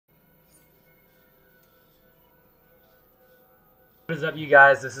What is up, you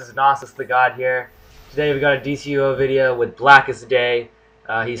guys? This is Gnosis the God here. Today we got a DCUO video with Blackest Dae.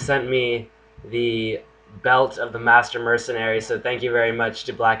 He sent me the belt of the Master Mercenary, so thank you very much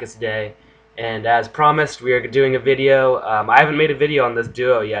to Blackest Dae. And as promised, we are doing a video. I haven't made a video on this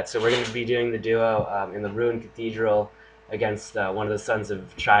duo yet, so we're going to be doing the duo in the ruined Cathedral against one of the Sons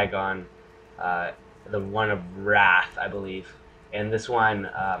of Trigon, the one of Wrath, I believe. And this one,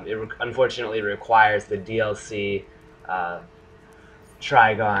 unfortunately requires the DLC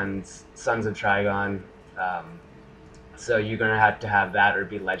Trigons, Sons of Trigon. So you're gonna have to have that or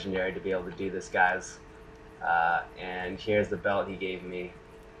be legendary to be able to do this, guys. And here's the belt he gave me.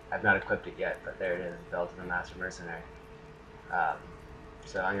 I've not equipped it yet, but there it is, the belt of the Master Mercenary.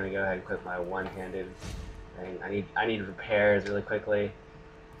 So I'm gonna go ahead and equip my one-handed thing. I need repairs really quickly.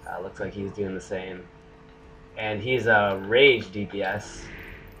 Looks like he's doing the same. And he's a rage DPS.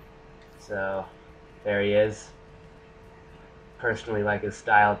 So there he is. Personally like his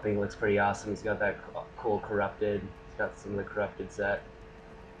style. I think it looks pretty awesome. He's got that cool corrupted. He's got some of the corrupted set.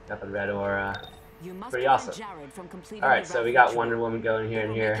 Got the red aura. Pretty awesome. Alright, so we got Wonder Woman going here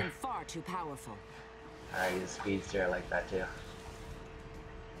and here. Alright, he's a speedster. I like that too.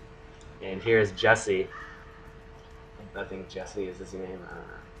 And here's Jesse. I think Jesse is his name. I don't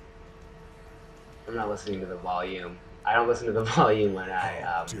know. I'm not listening to the volume. I don't listen to the volume when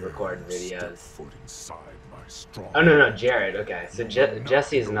I record videos. Oh no, Jared. Okay, so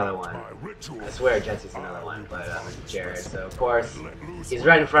Jesse's another one. I swear Jesse's another one, but Jared. So of course he's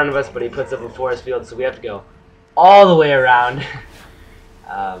right in front of us, but he puts up a force field, so we have to go all the way around.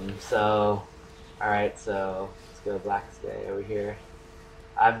 So alright, so let's go Blackest Dae over here.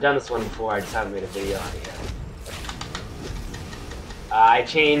 I've done this one before. I just haven't made a video on it yet. I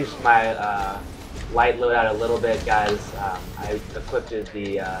changed my light loadout a little bit, guys. I equipped the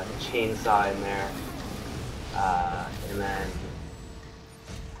chainsaw in there, and then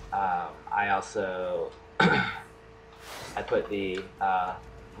I also I put the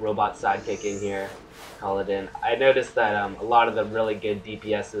robot sidekick in here, call it in. I noticed that a lot of the really good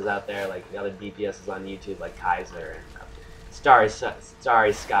DPSs out there, like the other DPSs on YouTube, like Kaiser and Starry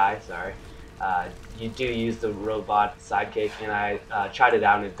Sky, sorry. You do use the robot sidekick, and I tried it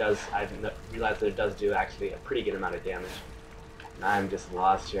out, and it does. I realized that it does do actually a pretty good amount of damage. And I'm just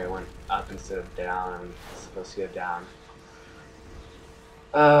lost here. I went up instead of down. I'm supposed to go down.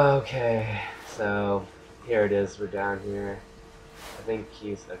 Okay, so here it is. We're down here. I think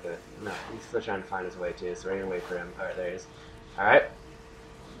he's okay. No, he's still trying to find his way too. So we're gonna wait for him. All right, there he is. All right,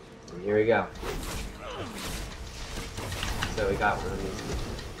 and here we go. So we got one of these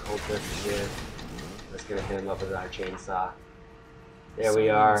cultists here. Just gonna hit him up with our chainsaw. There we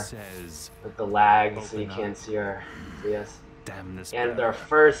are, with the lag, so you can't see us. And our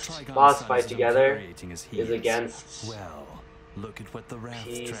first boss fight together is against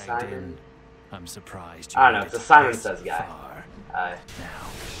P. Simon. I'm surprised. I don't know. It's a Simon Says guy.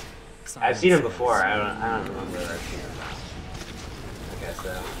 I've seen him before. I don't remember where I've seen him. Okay,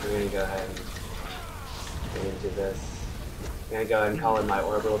 so we're gonna go ahead and get into this. I'm gonna go ahead and call in my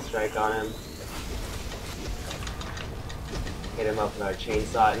orbital strike on him. Hit him up with our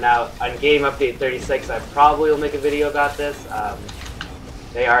chainsaw. Now, on game update 36, I probably will make a video about this.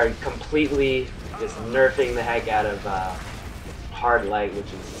 They are completely just nerfing the heck out of hard light, which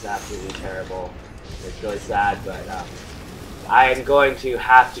is just absolutely terrible. It's really sad, but I am going to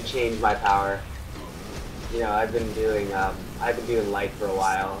have to change my power. You know, I've been doing light for a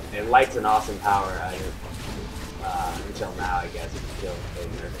while, and light's an awesome power. Until now, I guess, until they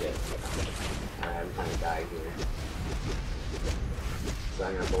nerfed it. Alright, I'm kind of dying here. So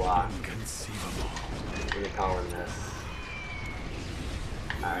I'm gonna block. I'm gonna call in this.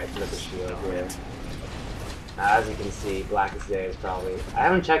 Alright, flip the shield here. Now, as you can see, Blackest Dae is probably... I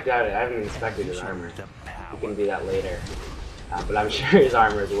haven't checked out it, I haven't inspected his armor. We can do that later. But I'm sure his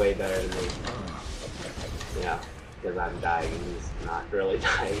armor is way better than me. You know, because I'm dying and he's not really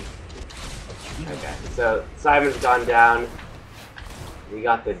dying. Okay, so Simon's gone down. We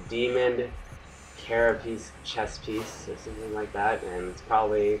got the Demon Carapace chest piece or something like that, and it's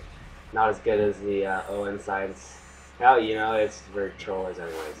probably not as good as the Owen Science. Hell, you know, it's for trollers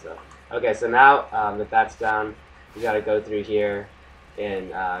anyway. So okay, so now that that's down, we got to go through here, and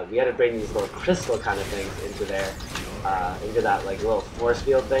we got to bring these little crystal kind of things into there, into that like little force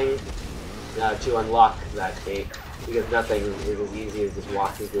field thing, to unlock that gate. Because nothing is as easy as just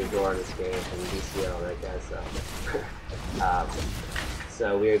walking through a door in this game from DCUO, right guys?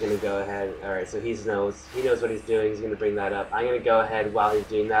 So we're gonna go ahead. All right, so he knows what he's doing. He's gonna bring that up. I'm gonna go ahead while he's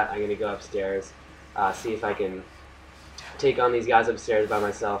doing that. I'm gonna go upstairs, see if I can take on these guys upstairs by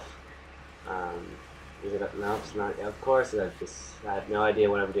myself. Is it up? No, it's not. Of course, I have no idea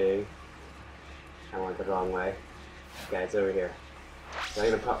what I'm doing. I went the wrong way. Okay, it's over here. So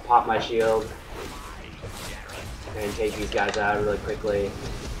I'm gonna pop my shield and take these guys out really quickly.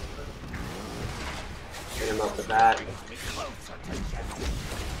 Hit him up with that.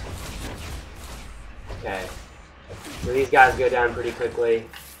 Okay. So these guys go down pretty quickly,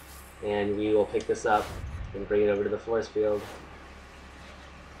 and we will pick this up and bring it over to the force field.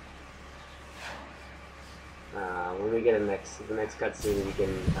 When we get the next cutscene, we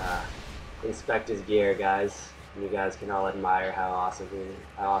can inspect his gear, guys. And you guys can all admire how awesome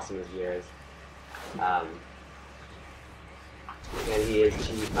his gear is. And he is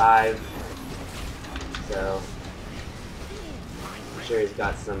G5, so I'm sure he's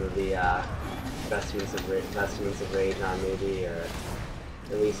got some of the vestments of rage on, maybe, or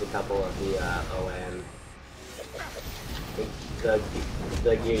at least a couple of the OM,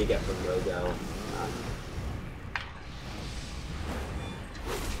 the gear you get from Rogo.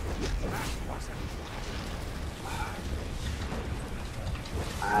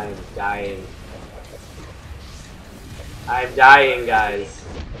 I'm dying. I'm dying, guys.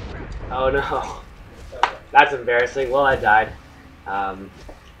 Oh no. That's embarrassing. Well, I died.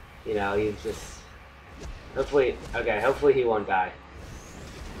 You know, he's just... Hopefully... Okay, hopefully he won't die.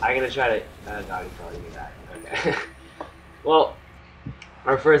 I'm gonna try to... Oh god, he's probably gonna die. Okay. Well,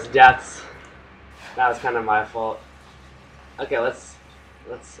 our first deaths. That was kind of my fault. Okay, let's...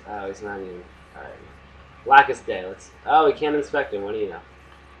 Oh, he's not even... Alright. Blackest Dae. Let's... Oh, we can't inspect him. What do you know?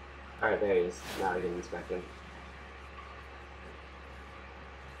 Alright, there he is. Now we can inspect him.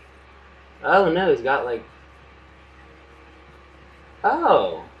 Oh no, he's got like...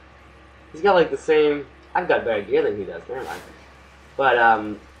 Oh! He's got like the same... I've got better gear than he does, never mind.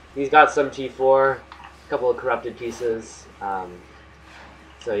 But he's got some T4, a couple of corrupted pieces.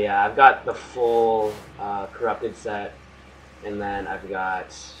 So yeah, I've got the full corrupted set, and then I've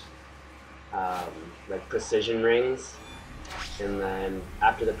got like precision rings. And then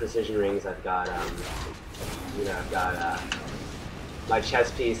after the precision rings, I've got you know, I've got my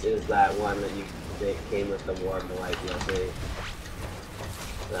chest piece is that one that came with the War of the Light DLC.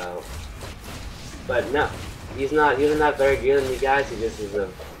 So, but no, he doesn't have better gear than you guys. He just is a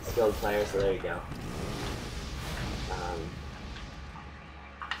skilled player. So there you go.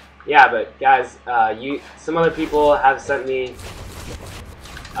 Yeah, but guys, some other people have sent me,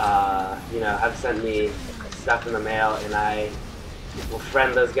 you know, have sent me stuff in the mail, and I will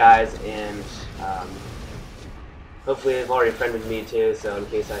friend those guys, and hopefully they've already friended me too. So in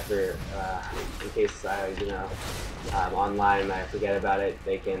case I, you know, online and I forget about it,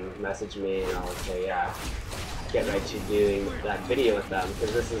 they can message me, and I'll say, yeah, get right to doing that video with them,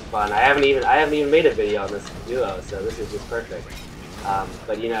 because this is fun. I haven't even made a video on this duo, so this is just perfect.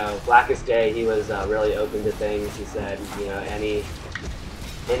 But you know, Blackest Dae, he was really open to things. He said, you know, any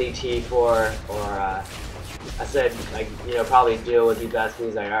T4 or I said, like, you know, probably duo would be best. And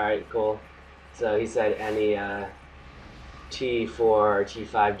he's like, all right, cool. So he said any T4 or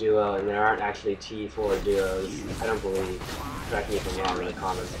T5 duo, and there aren't actually T4 duos. I don't believe. Correct me if I'm wrong in the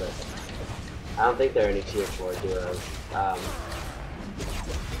comments, but I don't think there are any T4 duos.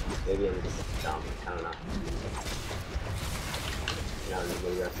 Maybe I'm just dumb. I don't know.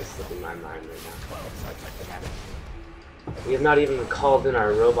 Maybe that's just slipping my mind right now. We have not even called in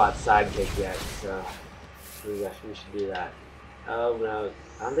our robot sidekick yet, so we should do that. Oh no,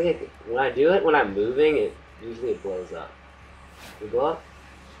 I don't think when I do it, when I'm moving, usually it blows up. Did it blow up?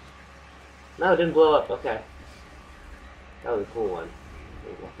 No, it didn't blow up. Okay. That was a cool one.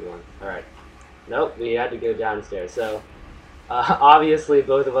 Lucky one. Alright. Nope, we had to go downstairs. So, obviously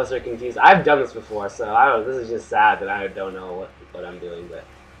both of us are confused. I've done this before, so I don't know, this is just sad that I don't know what I'm doing, but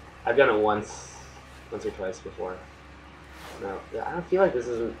I've done it once or twice before. No, I don't feel like this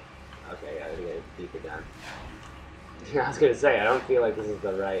isn't... Okay, yeah, I gotta get deeper down. I was gonna say, I don't feel like this is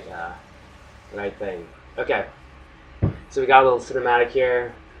the right thing. Okay, so we got a little cinematic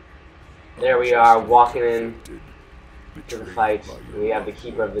here. There we are, walking in to the fight. We have the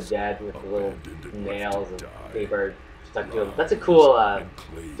Keeper of the Dead with the little nails and paper stuck to him. That's a cool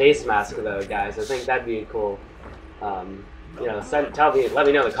face mask though, guys. I think that'd be a cool, you know, let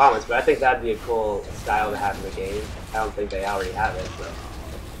me know in the comments, but I think that'd be a cool style to have in the game. I don't think they already have it, so,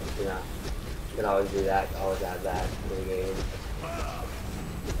 you know, you can always do that, always add that to the game.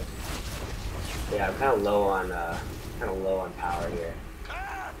 Yeah, I'm kind of low on power here.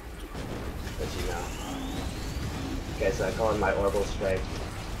 But you know. Okay, so I call in my Orbital Strike.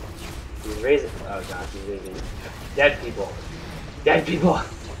 He's raising. Oh gosh, he's raising. Dead people! Dead people!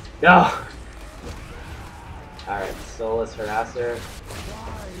 No! Alright, Soulless Harasser.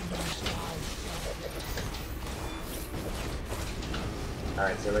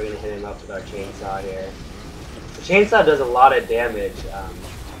 Alright, so we're gonna hit him up with our chainsaw here. The chainsaw does a lot of damage.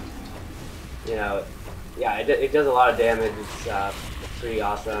 You know, yeah, it does a lot of damage. It's pretty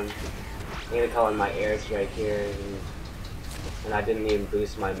awesome. I'm gonna call in my airstrike here, and I didn't even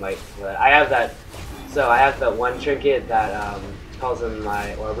boost my might for that. I have that. So I have that one trinket that calls in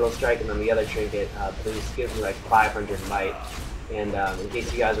my orbital strike, and then the other trinket boost gives me like 500 might. And in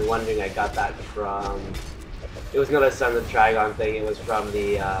case you guys are wondering, I got that from. It was not a Sun of the Trigon thing. It was from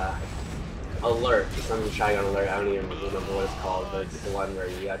the alert, the Sun of the Trigon alert. I don't even remember what it's called, but it's the one where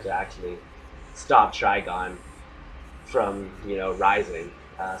you have to actually stop Trigon from, you know, rising.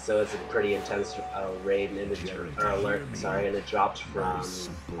 So it's a pretty intense raid and or alert. Sorry, and it drops from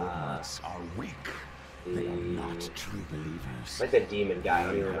like the demon guy. I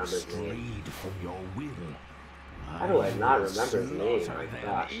don't even remember his name. How do I not remember his name? Oh my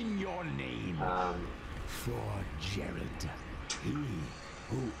gosh. For Jared, he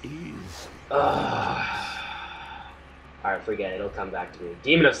who is. Alright, forget it. It'll come back to me.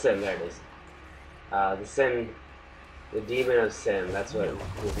 Demon of Sin. There it is. The Demon of Sin. That's what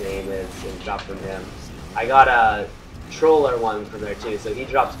his name is. And dropped from him. I got a Troller one from there too. So he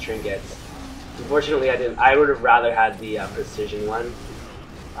drops trinkets. Unfortunately, I didn't. I would have rather had the precision one.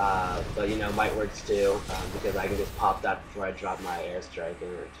 But you know, might works too because I can just pop that before I drop my airstrike,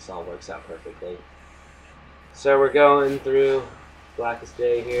 and it just all works out perfectly. So we're going through Blackest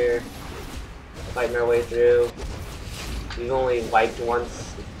Dae here, fighting our way through. We've only wiped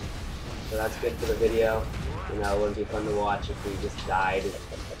once, so that's good for the video. You know, it wouldn't be fun to watch if we just died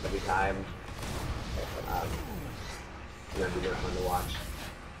every time. It would be more fun to watch.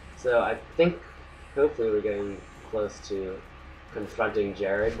 So I think, hopefully we're getting close to confronting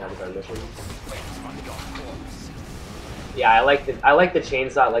Jared. That is our mission. Yeah, I like the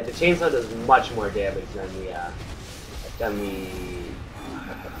chainsaw. Like the chainsaw does much more damage than the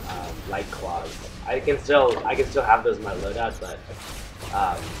light claws. I can still have those in my loadout, but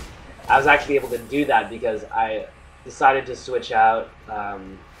I was actually able to do that because I decided to switch out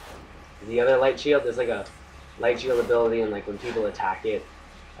the other light shield. There's like a light shield ability, and like when people attack it,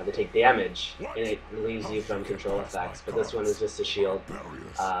 they take damage, and it relieves you from control effects. But this one is just a shield.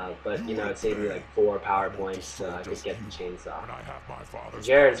 But you know, it saved me like 4 power points, so I could get the chainsaw.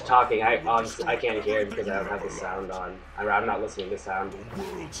 Jared's talking. I can't hear it because I don't have the sound on. I'm not listening to sound.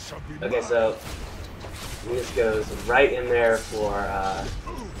 Okay, so he just goes right in there for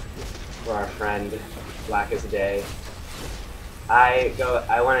our friend Blackest Dae. I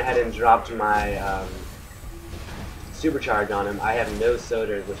went ahead and dropped my supercharge on him. I have no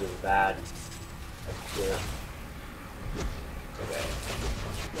soders, which is bad. Yeah. Okay.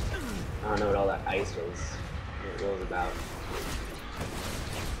 I don't know what all that ice was about.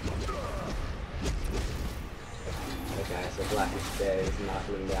 Okay, so Blackest Dae is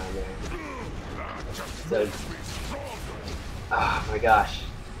knocking him down there. So, oh my gosh.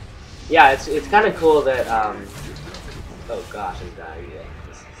 Yeah, it's kind of cool that oh gosh, I'm dying. Yeah.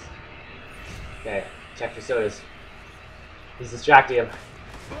 Okay, check for sodas. He's distracting him.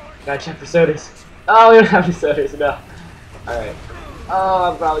 Gotta check for sodas. Oh, we don't have any sodas, no. Alright. Oh,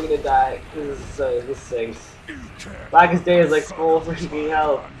 I'm probably gonna die. This stinks. Blackest Dae is like full freaking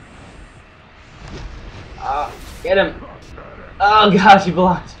health. Get him! Oh gosh, he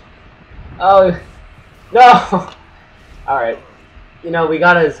blocked. Oh, no! Alright. You know, we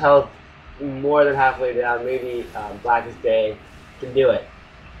got his health more than halfway down. Maybe Blackest Dae can do it.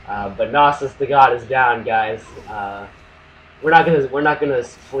 But Gnosis the God is down, guys. We're not gonna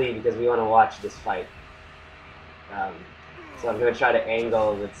flee because we want to watch this fight. So I'm gonna try to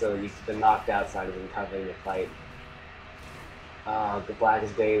angle it so the knocked out side is covering the fight. The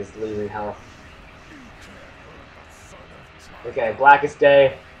Blackest Dae is losing health. Okay, Blackest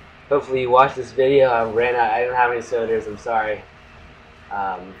Dae. Hopefully you watched this video. I ran out. I didn't have any soders. I'm sorry.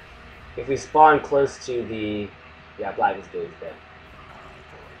 If we spawn close to the Blackest Dae is dead.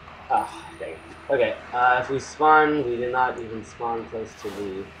 Oh, dang. Okay, if we spawn, we did not even spawn close to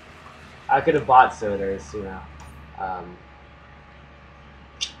the... I could have bought soders, you know.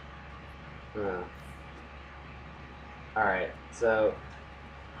 Alright, so...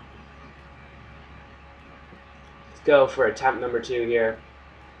 let's go for attempt number 2 here.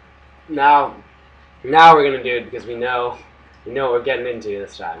 Now we're gonna do it because we know what we're getting into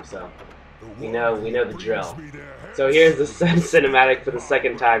this time, so... We know the drill. So here's the cinematic for the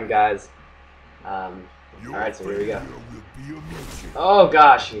second time, guys. Alright, so here we go. Oh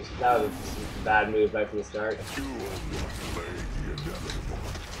gosh, that was a bad move right from the start.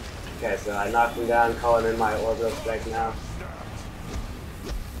 Okay, so I knocked him down, calling in my orbital strike now.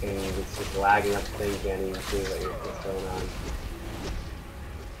 And it's just lagging up the thing, you can't even see what's going on.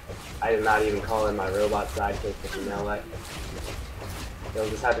 I did not even call in my robot sidekick, but you know what? It'll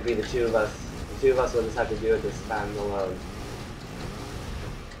just have to be the two of us. The two of us will just have to do it this time alone.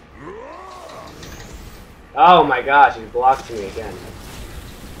 Oh my gosh, he blocked me again.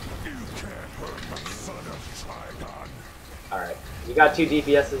 You can't hurt the son of Trigon. Alright, we got 2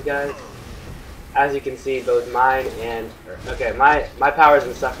 DPSs, guys. As you can see, both mine and... okay, my power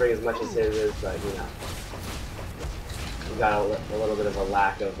isn't suffering as much as his is, but, you know. We got a little bit of a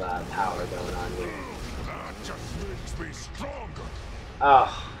lack of power going on here. That just makes me stronger.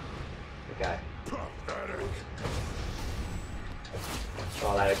 Oh. Okay. Pathetic.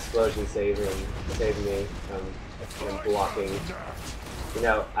 Well, that explosion saved me from blocking. You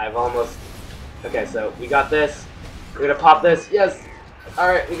know, I've almost... okay, so we got this. We're gonna pop this. Yes!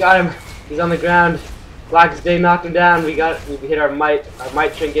 Alright, we got him. He's on the ground. Blackest Dae knocked him down. We hit our might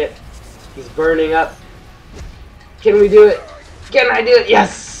trinket. He's burning up. Can we do it? Can I do it?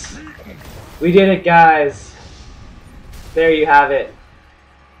 Yes! We did it, guys. There you have it.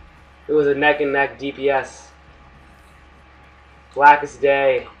 It was a neck and neck DPS. Blackest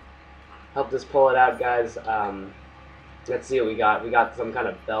Dae helped us pull it out, guys. Let's see what we got. We got some kind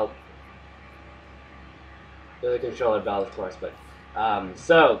of belt. There's a controller belt, of course, but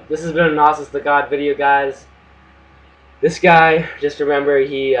so this has been an Gnosis the God video, guys. This guy, just remember,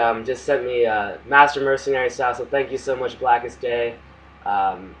 he just sent me Master Mercenary style, so thank you so much, Blackest Dae.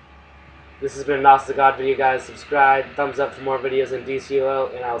 This has been a Gnosis the God video, guys. Subscribe, thumbs up for more videos in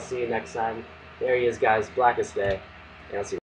DCUO, and I'll see you next time. There he is, guys, Blackest Dae, and I'll see you.